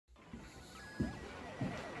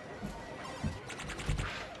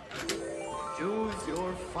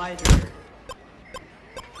fighter.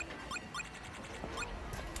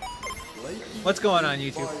 What's going on,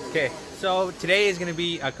 YouTube? Okay, so today is going to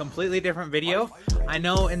be a completely different video. I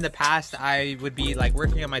know in the past I would be like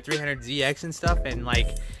working on my 300ZX and stuff, and like,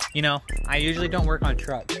 you know, I usually don't work on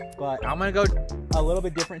trucks, but I'm gonna go a little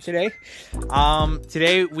bit different today.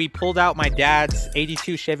 Today we pulled out my dad's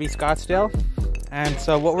 82 Chevy Scottsdale, and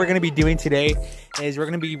so what we're gonna be doing today is we're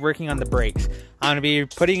gonna be working on the brakes. I'm gonna be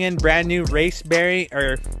putting in brand new bearings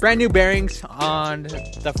on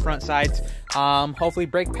the front sides, hopefully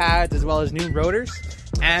brake pads as well as new rotors,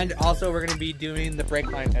 and also we're gonna be doing the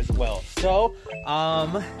brake line as well. So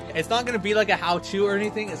it's not gonna be like a how-to or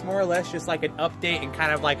anything. It's more or less just like an update and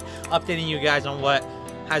kind of like updating you guys on what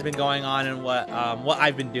has been going on and what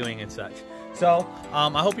I've been doing and such. So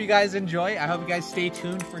I hope you guys enjoy. I hope you guys stay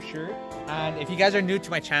tuned for sure. And if you guys are new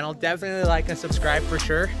to my channel, definitely like and subscribe for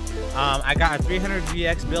sure. I got a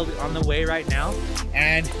 300ZX build on the way right now,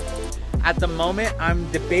 and at the moment I'm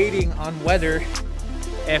debating on whether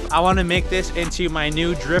if I want to make this into my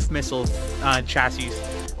new drift missile chassis.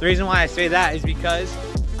 The reason why I say that is because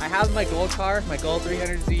I have my gold car, my gold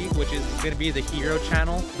 300Z, which is going to be the hero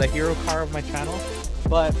car of my channel,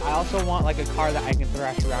 but I also want like a car that I can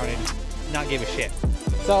thrash around and not give a shit.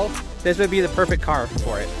 So this would be the perfect car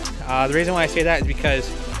for it. The reason why I say that is because,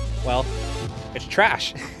 well, it's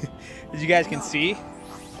trash, as you guys can see,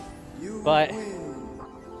 but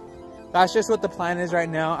that's just what the plan is right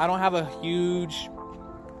now. I don't have a huge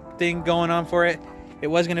thing going on for it. It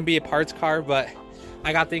was going to be a parts car, but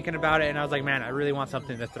I got thinking about it and I was like, man, I really want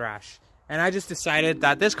something to thrash. And I just decided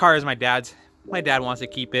that this car is my dad's. My dad wants to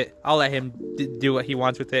keep it. I'll let him do what he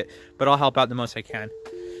wants with it, but I'll help out the most I can.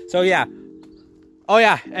 So yeah. Oh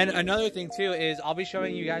yeah, and another thing too is I'll be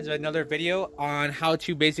showing you guys another video on how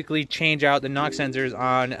to basically change out the knock sensors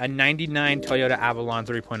on a 99 Toyota Avalon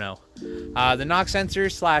 3.0. The knock sensor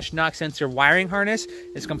 / knock sensor wiring harness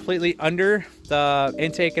is completely under the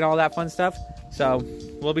intake and all that fun stuff. So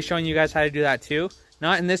we'll be showing you guys how to do that too.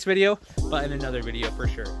 Not in this video, but in another video for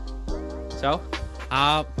sure. So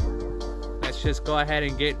let's just go ahead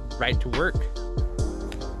and get right to work.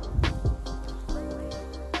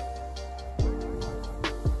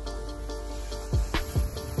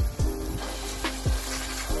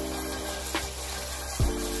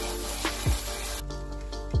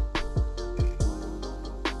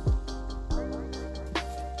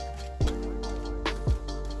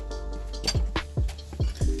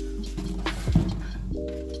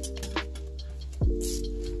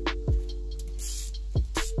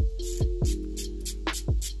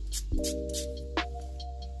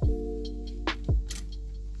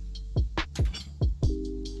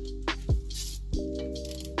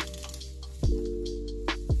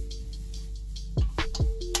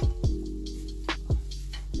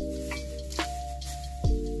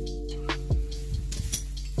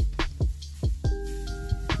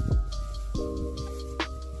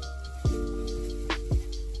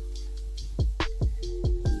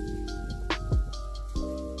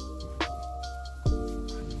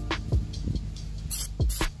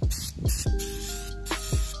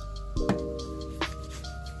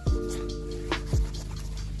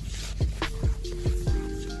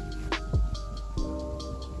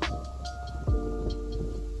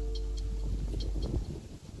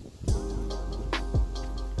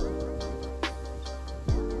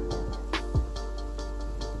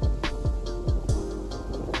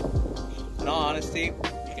 In all honesty,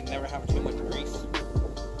 you can never have too much grease.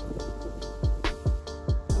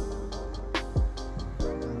 A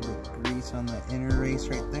little bit grease on the inner race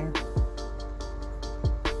right there.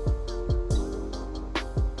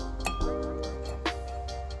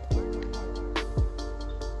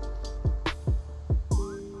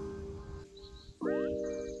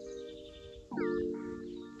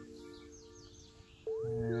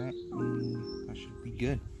 Alright, that should be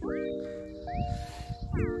good.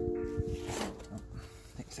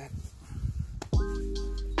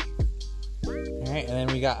 Alright, and then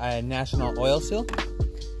we got a national oil seal.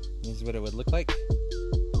 This is what it would look like.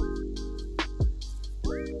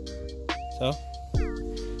 So,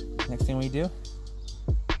 next thing we do,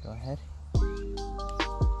 go ahead.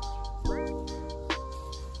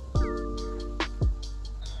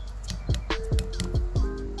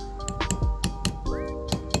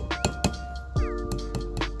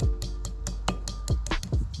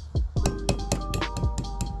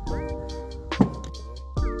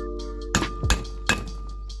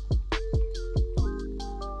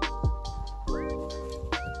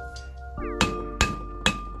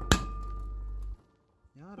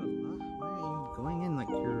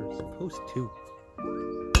 Supposed to.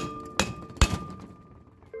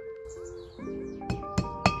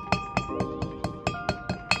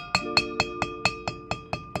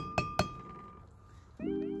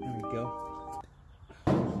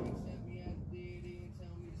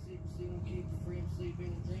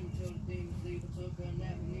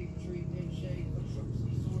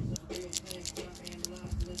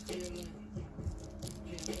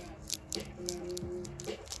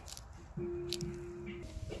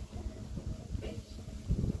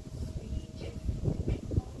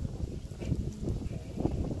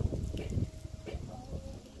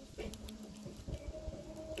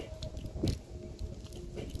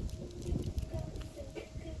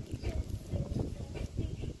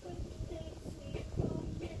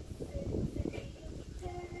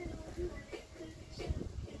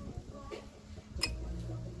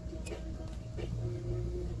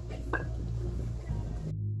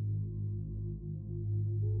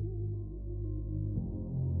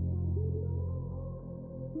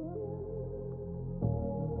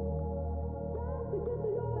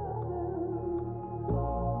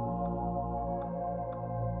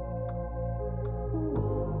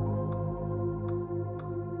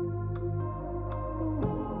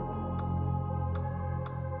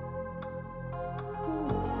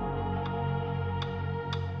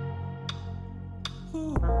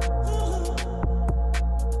 Ooh.